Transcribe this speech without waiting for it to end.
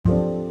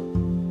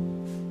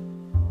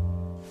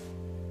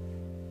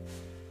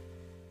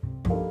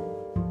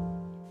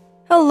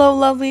Hello,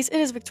 lovelies. It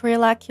is Victoria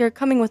Lack here,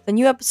 coming with a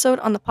new episode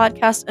on the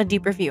podcast, A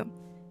Deep Review.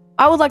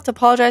 I would like to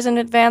apologize in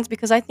advance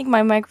because I think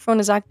my microphone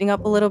is acting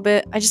up a little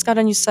bit. I just got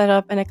a new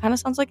setup and it kind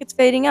of sounds like it's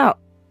fading out.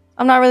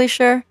 I'm not really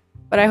sure,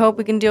 but I hope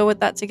we can deal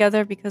with that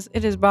together because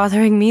it is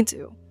bothering me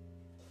too.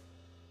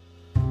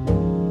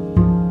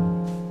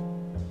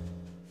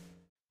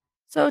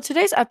 So,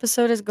 today's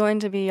episode is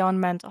going to be on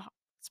mental health,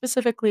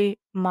 specifically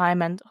my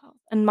mental health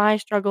and my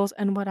struggles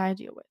and what I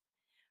deal with.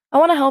 I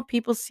want to help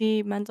people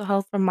see mental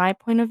health from my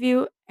point of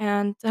view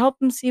and to help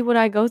them see what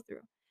I go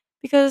through.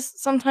 Because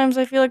sometimes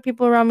I feel like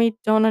people around me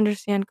don't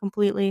understand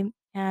completely.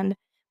 And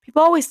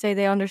people always say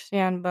they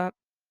understand, but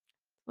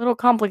a little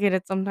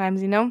complicated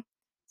sometimes.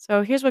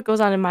 So here's what goes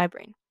on in my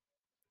brain.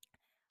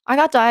 I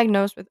got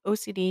diagnosed with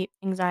OCD,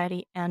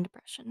 anxiety, and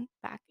depression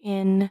back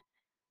in,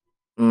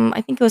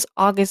 I think it was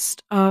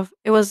August of,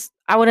 I was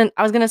going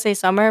to say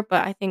summer,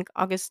 but I think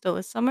August still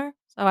is summer.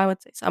 So I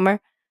would say summer.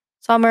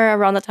 Summer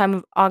around the time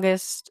of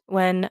August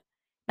when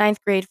ninth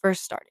grade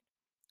first started.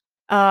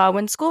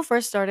 When school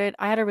first started,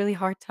 I had a really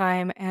hard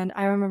time, and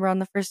I remember on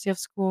the first day of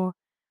school,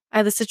 I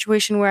had the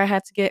situation where I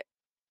had to get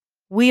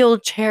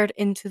wheelchaired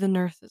into the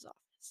nurse's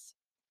office.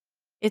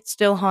 It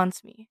still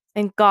haunts me.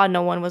 Thank God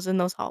no one was in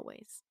those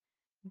hallways.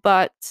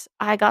 But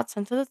I got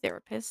sent to the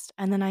therapist,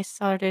 and then I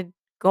started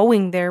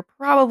going there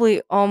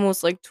probably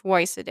almost like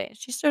twice a day.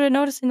 She started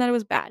noticing that it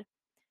was bad.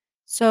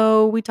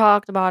 So we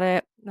talked about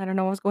it. I don't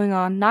know what was going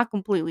on. Not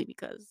completely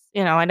because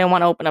I didn't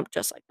want to open up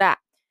just like that.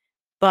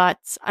 But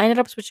I ended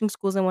up switching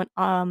schools and went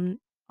on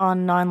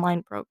an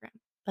online program.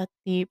 But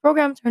the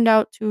program turned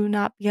out to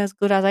not be as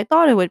good as I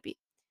thought it would be.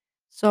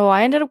 So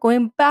I ended up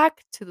going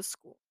back to the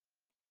school.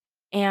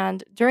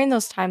 And during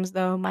those times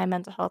though, my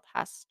mental health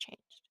has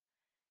changed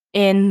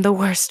in the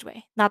worst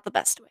way, not the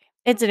best way.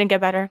 It didn't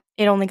get better.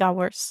 It only got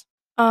worse.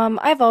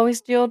 I've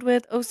always dealt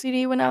with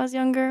OCD when I was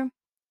younger.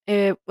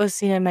 It was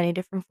seen in many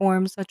different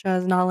forms, such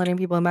as not letting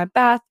people in my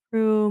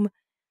bathroom,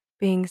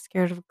 being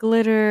scared of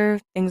glitter,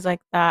 things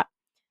like that.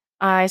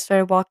 I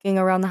started walking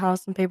around the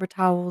house in paper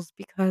towels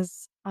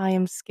because I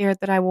am scared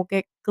that I will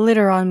get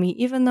glitter on me,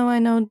 even though I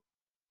know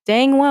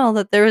dang well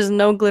that there is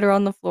no glitter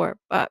on the floor,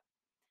 but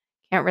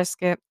can't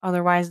risk it.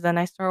 Otherwise, then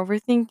I start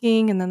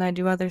overthinking and then I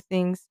do other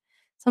things.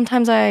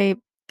 Sometimes I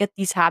get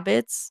these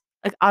habits,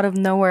 like out of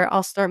nowhere,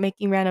 I'll start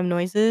making random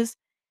noises.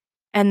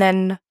 And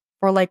then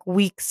for like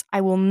weeks,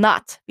 I will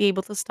not be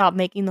able to stop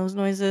making those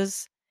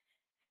noises.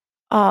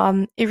 It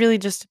really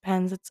just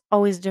depends. It's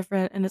always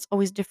different and it's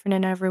always different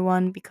in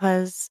everyone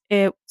because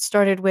it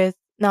started with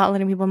not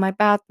letting people in my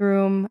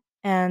bathroom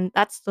and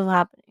that's still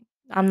happening.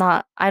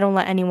 I don't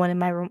let anyone in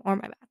my room or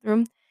my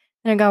bathroom.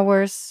 And it got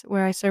worse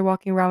where I started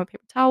walking around with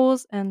paper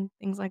towels and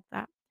things like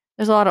that.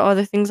 There's a lot of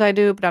other things I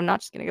do, but I'm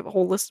not just gonna give a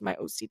whole list of my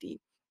OCD.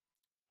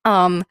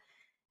 Um,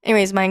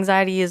 Anyways, my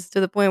anxiety is to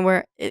the point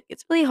where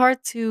it's really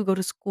hard to go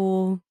to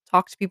school,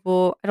 talk to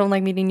people. I don't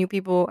like meeting new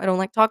people. I don't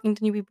like talking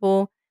to new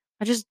people.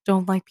 I just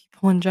don't like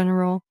people in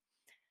general.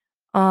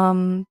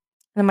 And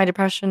my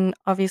depression,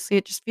 obviously,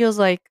 it just feels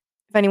like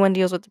if anyone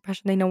deals with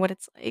depression, they know what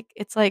it's like.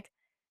 It's like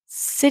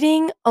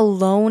sitting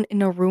alone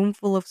in a room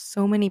full of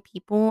so many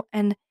people.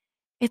 And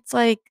it's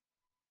like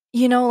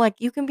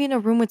you can be in a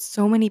room with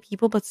so many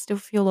people, but still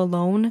feel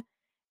alone.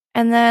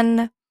 And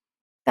then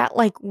that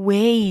like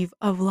wave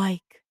of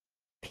like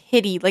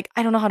pity, like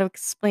I don't know how to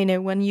explain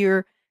it when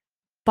your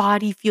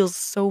body feels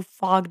so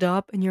fogged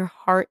up and your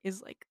heart is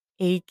like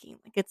aching,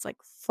 like it's like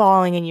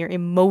falling and you're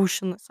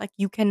emotionless, like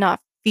you cannot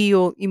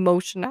feel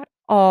emotion at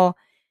all.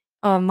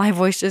 My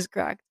voice just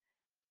cracked,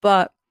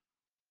 but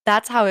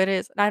that's how it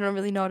is, and I don't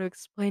really know how to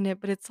explain it,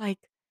 but it's like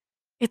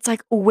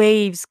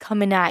waves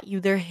coming at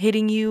you. They're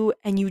hitting you,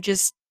 and you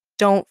just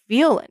don't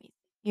feel anything.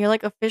 You're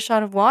like a fish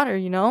out of water.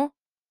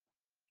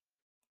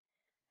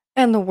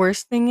 And the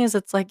worst thing is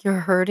it's like you're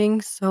hurting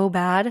so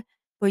bad,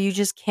 but you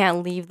just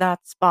can't leave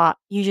that spot.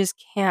 You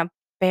just can't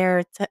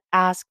bear to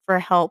ask for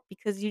help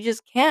because you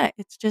just can't.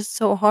 It's just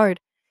so hard.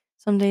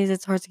 Some days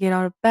it's hard to get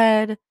out of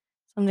bed.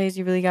 Some days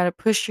you really got to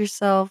push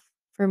yourself.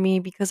 For me,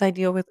 because I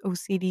deal with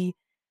OCD,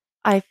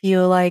 I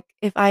feel like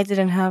if I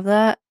didn't have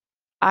that,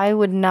 I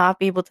would not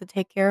be able to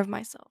take care of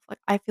myself. Like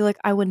I feel like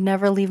I would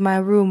never leave my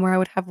room where I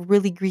would have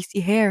really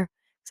greasy hair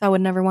because I would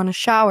never want to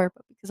shower,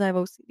 but because I have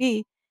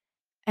OCD,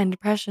 and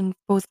depression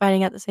both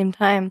fighting at the same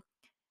time,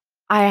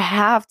 I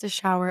have to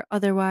shower.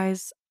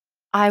 Otherwise,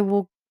 I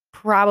will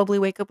probably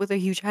wake up with a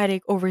huge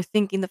headache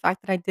overthinking the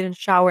fact that I didn't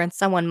shower and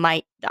someone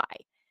might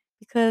die.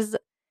 Because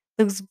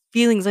those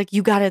feelings like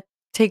you gotta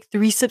take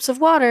 3 sips of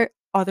water,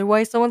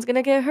 otherwise, someone's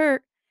gonna get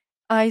hurt.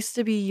 I used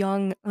to be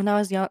young when I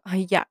was young.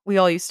 Yeah, we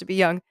all used to be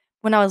young.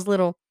 When I was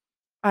little,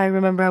 I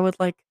remember I would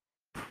like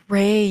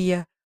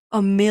pray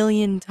a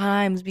million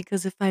times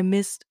because if I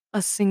missed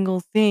a single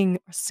thing,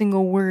 a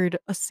single word,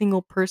 a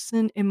single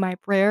person in my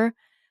prayer,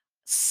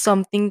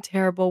 something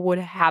terrible would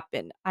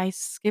happen. I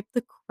skip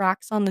the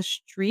cracks on the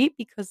street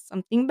because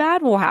something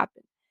bad will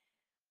happen.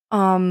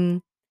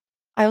 Um,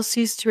 I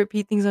also used to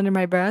repeat things under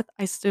my breath.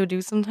 I still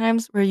do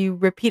sometimes where you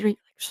repeat or you're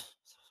like,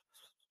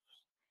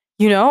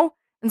 you know?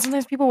 And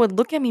sometimes people would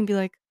look at me and be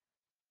like,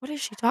 what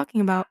is she talking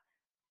about?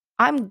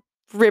 I'm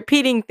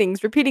repeating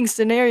things, repeating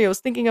scenarios,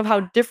 thinking of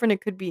how different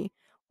it could be.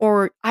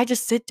 Or I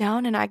just sit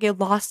down and I get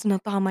lost in a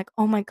thought. I'm like,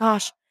 oh my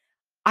gosh,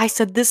 I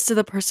said this to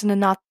the person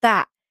and not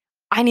that.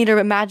 I need to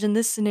imagine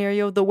this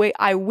scenario the way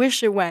I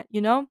wish it went,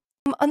 you know?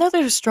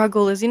 Another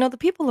struggle is, the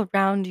people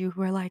around you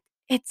who are like,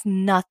 it's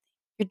nothing.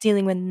 You're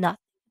dealing with nothing.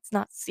 It's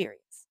not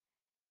serious.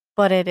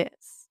 But it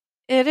is.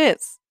 It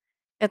is.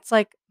 It's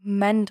like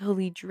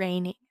mentally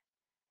draining.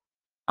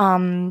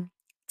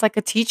 It's like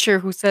a teacher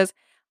who says,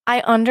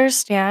 I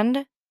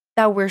understand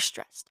that we're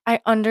stressed.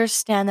 I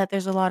understand that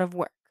there's a lot of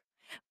work,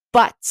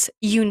 but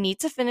you need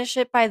to finish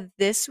it by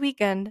this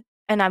weekend,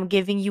 and I'm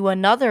giving you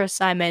another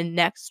assignment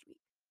next week.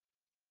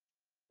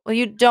 Well,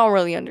 you don't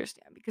really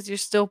understand because you're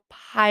still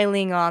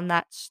piling on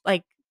that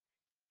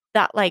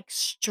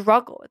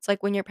struggle. It's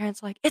like when your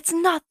parents are like, "It's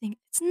nothing.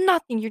 It's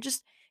nothing. You're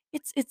just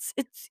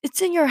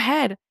it's in your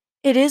head."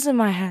 It is in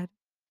my head.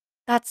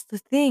 That's the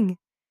thing.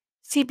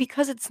 See,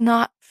 because it's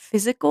not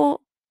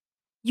physical,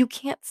 you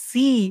can't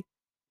see.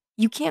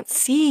 You can't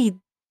see.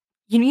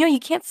 You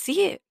can't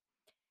see it.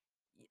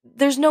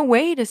 There's no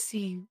way to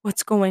see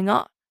what's going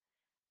on.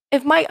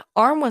 If my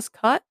arm was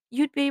cut,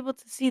 you'd be able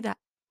to see that,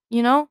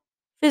 you know,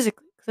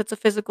 physically, because it's a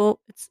physical,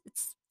 it's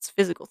a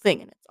physical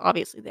thing, and it's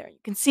obviously there. You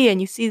can see it,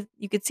 and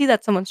you can see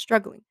that someone's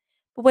struggling.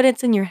 But when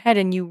it's in your head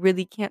and you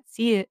really can't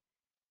see it,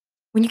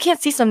 when you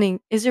can't see something,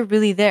 is it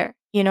really there?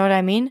 You know what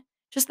I mean?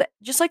 Just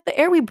like the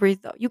air we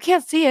breathe, though, you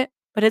can't see it,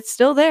 but it's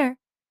still there.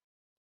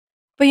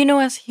 But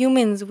as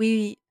humans,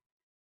 we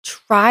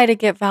try to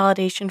get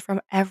validation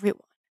from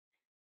everyone.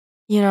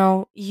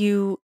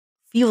 You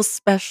feel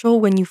special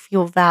when you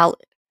feel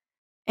valid.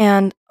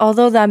 And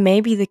although that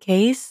may be the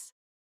case,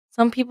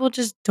 some people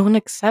just don't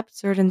accept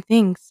certain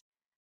things.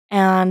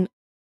 And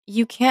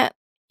you can't,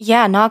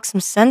 yeah, knock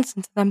some sense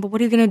into them, but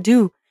what are you going to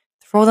do?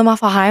 Throw them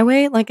off a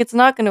highway? Like, it's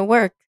not going to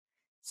work.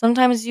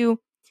 Sometimes you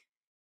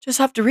just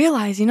have to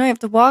realize, you have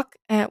to walk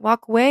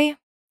away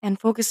and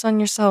focus on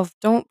yourself.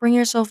 Don't bring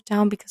yourself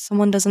down because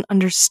someone doesn't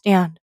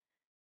understand.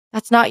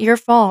 That's not your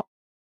fault.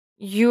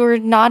 You're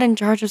not in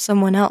charge of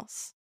someone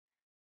else.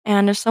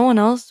 And if someone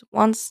else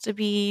wants to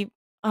be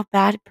a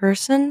bad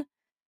person,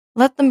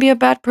 let them be a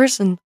bad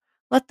person.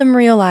 Let them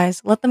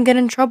realize, let them get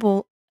in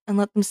trouble, and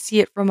let them see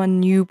it from a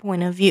new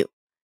point of view.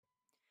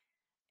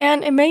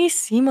 And it may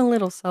seem a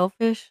little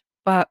selfish,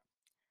 but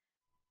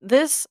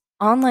this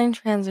online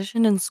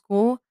transition in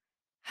school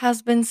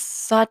has been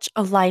such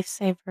a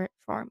lifesaver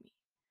for me.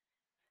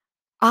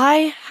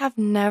 I have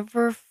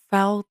never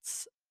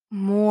felt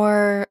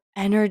more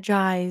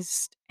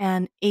energized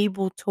and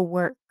able to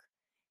work.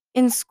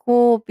 In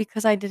school,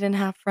 because I didn't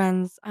have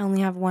friends, I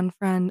only have one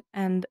friend,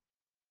 and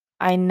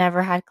I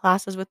never had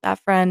classes with that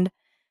friend.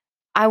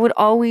 I would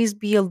always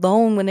be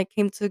alone when it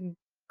came to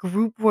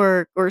group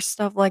work or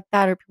stuff like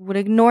that, or people would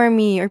ignore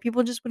me, or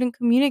people just wouldn't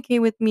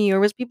communicate with me, or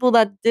was people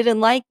that didn't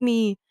like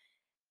me.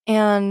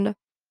 And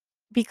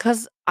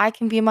because I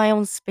can be in my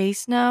own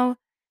space now,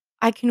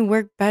 I can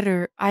work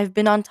better. I've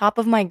been on top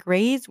of my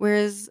grades,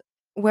 whereas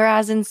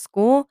in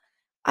school,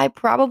 I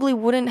probably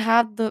wouldn't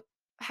have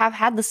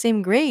had the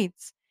same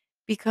grades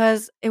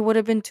because it would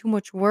have been too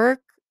much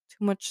work,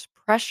 too much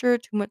pressure,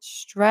 too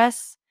much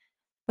stress.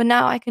 But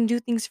now I can do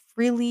things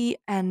freely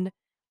and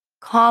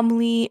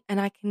calmly, and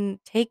I can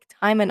take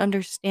time and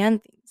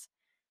understand things.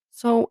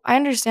 So I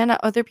understand that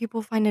other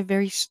people find it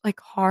very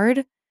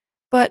hard,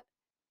 but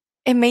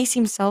it may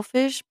seem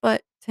selfish,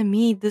 but to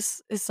me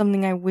this is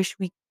something I wish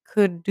we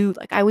could do.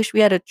 Like, I wish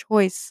we had a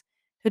choice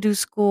to do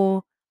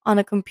school on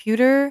a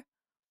computer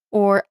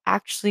or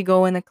actually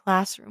go in a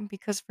classroom,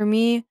 because for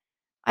me,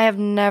 I have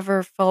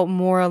never felt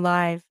more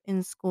alive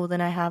in school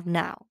than I have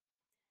now.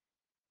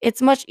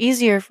 It's much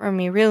easier for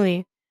me,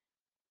 really.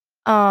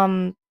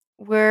 Um,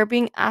 we're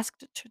being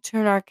asked to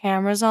turn our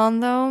cameras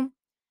on though,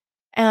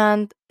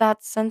 and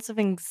that sense of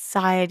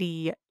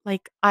anxiety,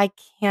 like, I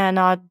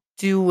cannot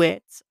do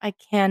it. I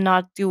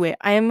cannot do it.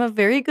 I am a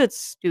very good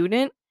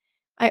student.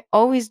 I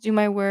always do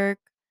my work.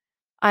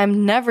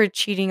 I'm never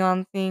cheating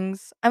on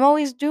things. I'm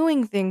always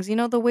doing things,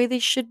 the way they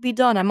should be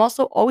done. I'm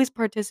also always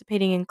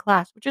participating in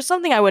class, which is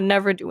something I would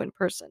never do in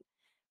person.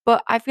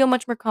 But I feel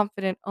much more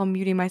confident on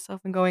muting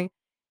myself and going,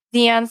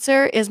 the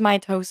answer is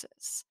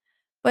mitosis.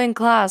 But in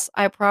class,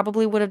 I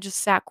probably would have just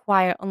sat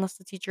quiet unless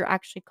the teacher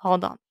actually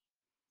called on me.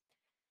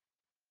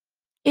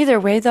 Either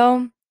way,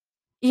 though,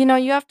 you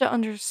have to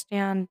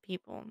understand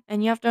people,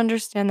 and you have to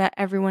understand that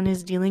everyone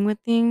is dealing with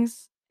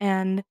things.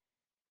 And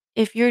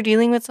if you're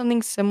dealing with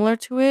something similar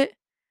to it,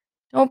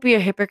 don't be a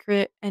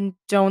hypocrite and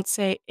don't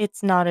say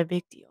it's not a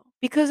big deal,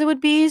 because it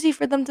would be easy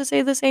for them to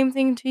say the same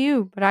thing to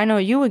you, but I know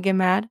you would get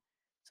mad.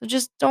 So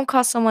just don't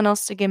cause someone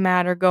else to get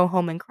mad or go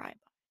home and cry about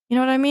it. You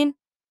know what I mean?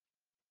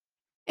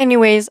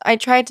 Anyways, I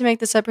tried to make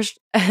this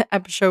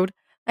episode.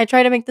 I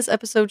tried to make this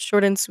episode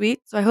short and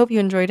sweet, so I hope you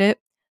enjoyed it.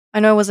 I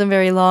know it wasn't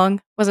very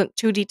long, wasn't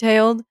too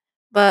detailed,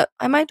 but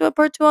I might do a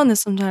part 2 on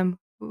this sometime.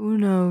 Who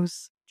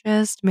knows?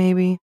 Just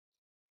maybe.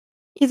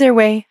 Either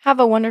way, have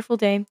a wonderful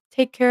day.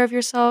 Take care of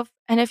yourself,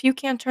 and if you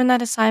can't turn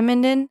that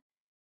assignment in,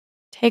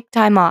 take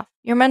time off.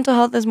 Your mental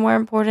health is more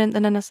important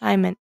than an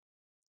assignment.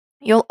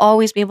 You'll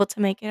always be able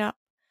to make it up.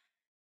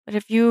 But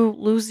if you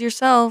lose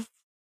yourself,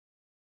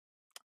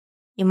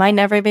 you might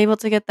never be able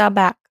to get that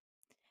back.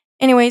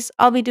 Anyways,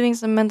 I'll be doing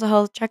some mental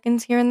health check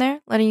ins here and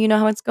there, letting you know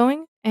how it's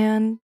going.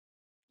 And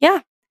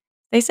yeah,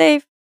 stay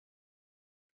safe.